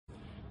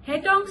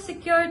Haitong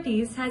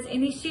Securities has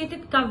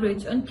initiated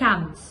coverage on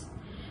CAMS.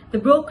 The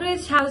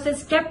brokerage house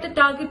has kept a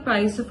target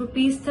price of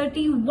Rs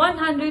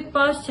 3,100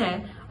 per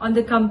share on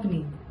the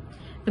company.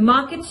 The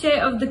market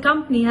share of the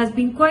company has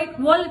been quite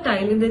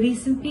volatile in the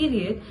recent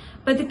period,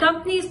 but the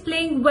company is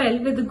playing well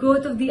with the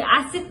growth of the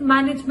asset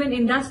management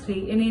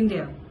industry in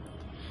India.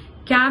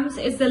 CAMS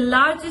is the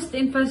largest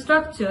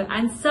infrastructure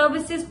and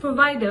services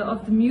provider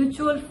of the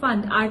mutual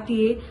fund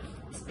RTA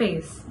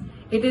space.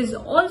 It is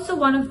also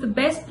one of the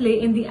best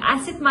play in the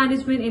asset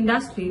management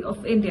industry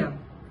of India.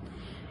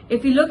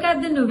 If you look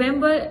at the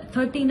November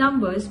 30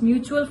 numbers,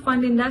 mutual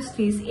fund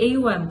industry's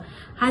AUM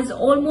has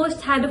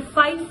almost had a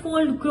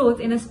five-fold growth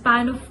in a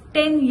span of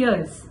 10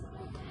 years.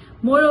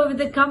 Moreover,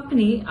 the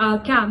company,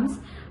 CAMS,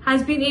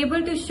 has been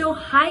able to show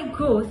high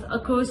growth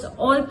across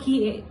all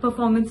key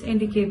performance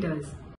indicators.